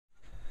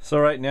So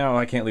right now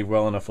I can't leave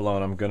well enough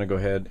alone. I'm going to go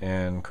ahead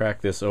and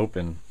crack this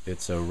open.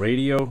 It's a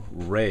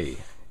RadioRay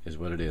is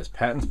what it is.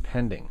 Patents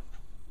pending.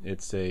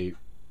 It's a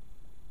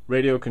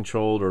radio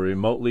controlled or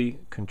remotely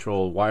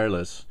controlled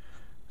wireless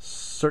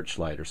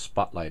searchlight or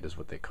spotlight is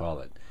what they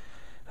call it.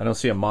 I don't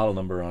see a model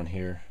number on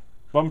here.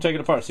 Well, I'm going to take it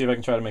apart, see if I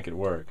can try to make it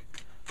work.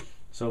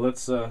 So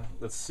let's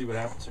see what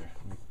happens here.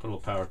 Put a little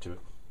power to it.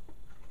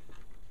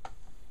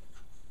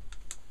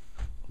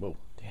 Whoa,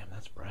 damn,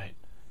 that's bright.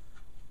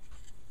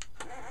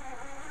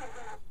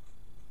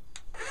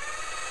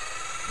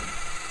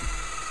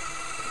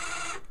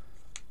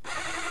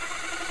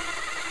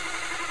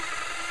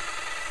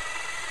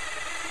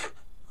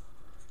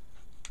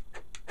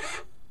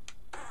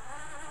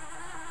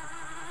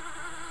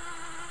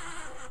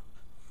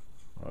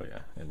 Oh yeah,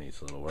 it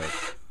needs a little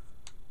work.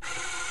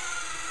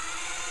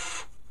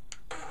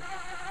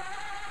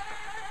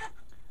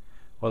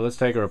 Well, let's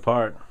take her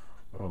apart.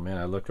 Oh man,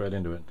 I looked right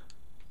into it.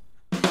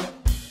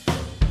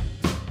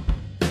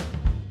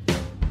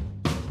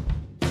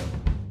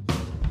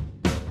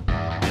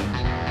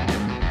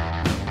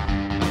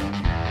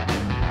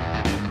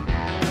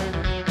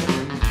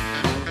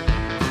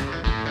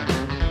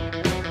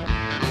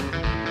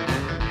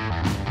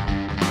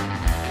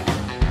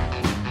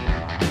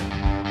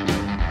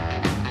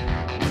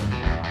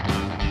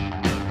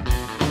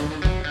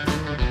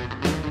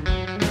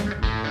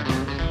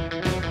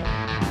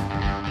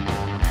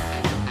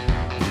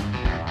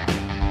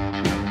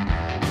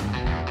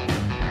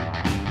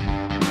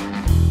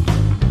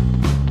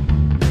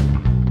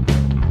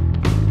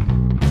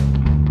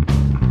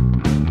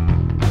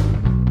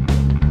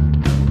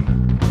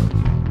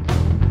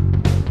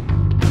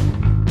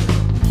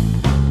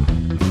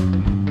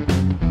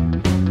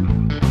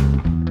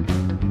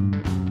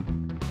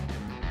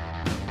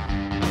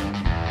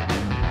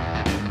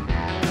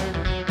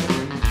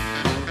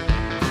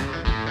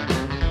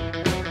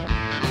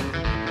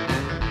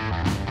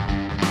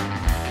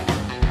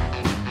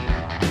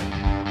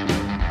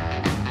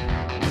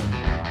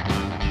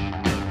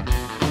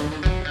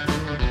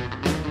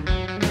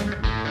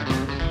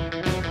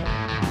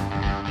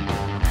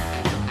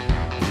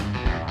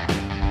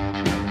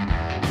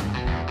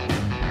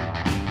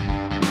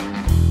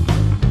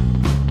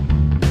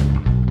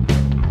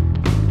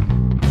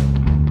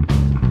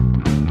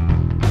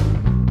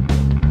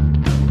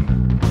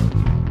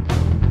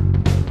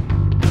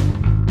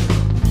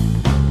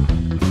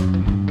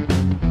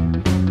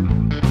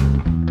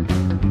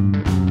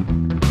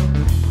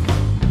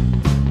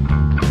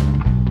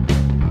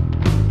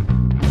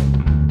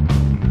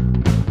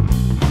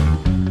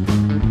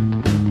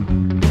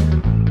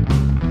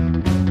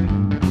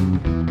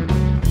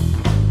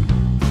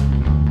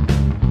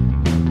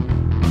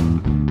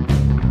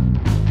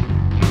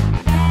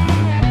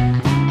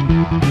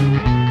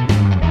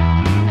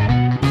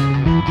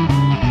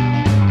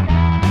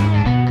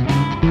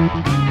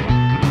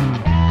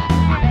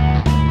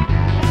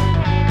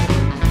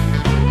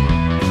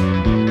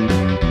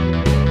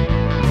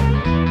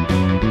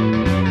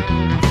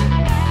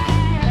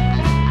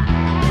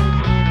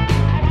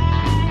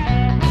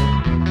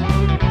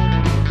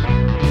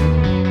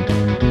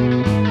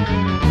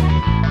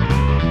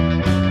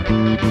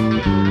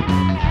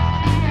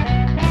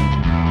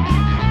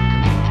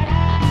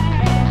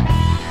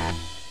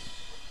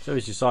 So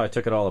as you saw, I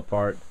took it all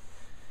apart.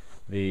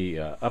 The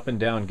up and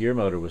down gear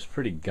motor was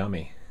pretty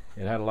gummy.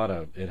 It had a lot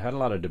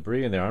of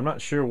debris in there. I'm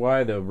not sure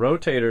why. The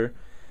rotator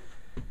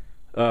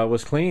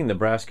was clean. The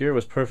brass gear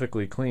was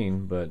perfectly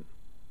clean, but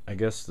I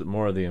guess that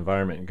more of the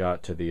environment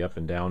got to the up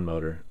and down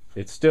motor.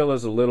 It still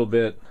is a little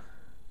bit.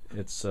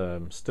 It's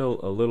still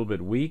a little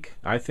bit weak,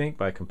 I think,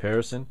 by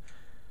comparison,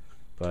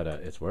 but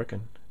it's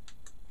working.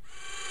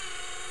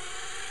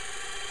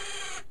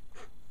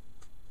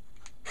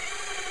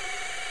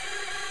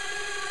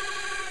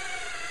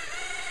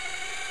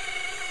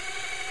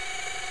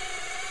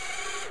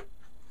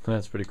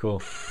 That's pretty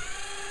cool.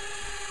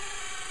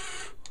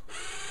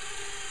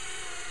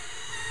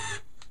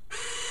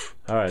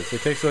 Alright, so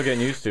it takes a little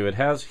getting used to. It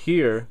has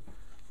here,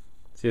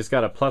 see, it's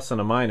got a plus and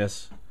a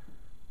minus.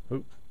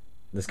 Oop,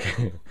 it's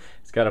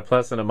got a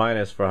plus and a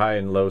minus for high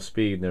and low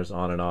speed, and there's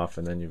on and off,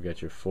 and then you've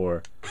got your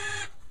four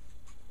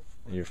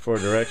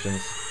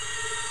directions.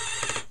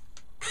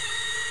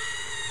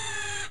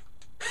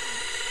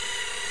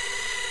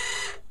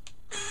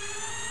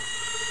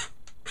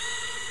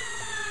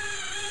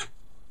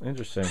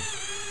 Interesting.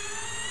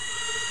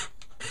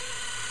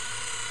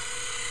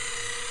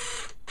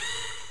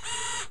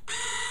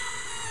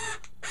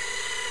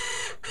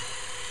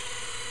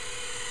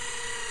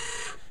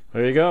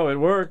 There you go, it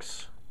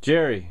works.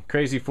 Jerry,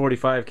 Crazy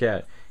 45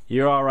 Cat,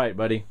 you're all right,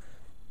 buddy.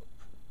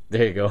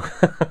 There you go.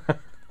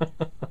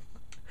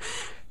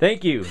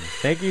 Thank you.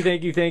 Thank you,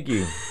 thank you, thank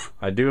you.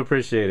 I do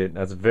appreciate it.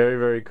 That's very,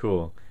 very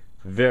cool.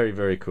 Very,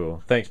 very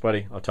cool. Thanks,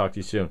 buddy. I'll talk to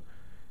you soon.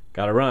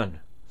 Gotta run.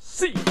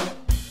 See you.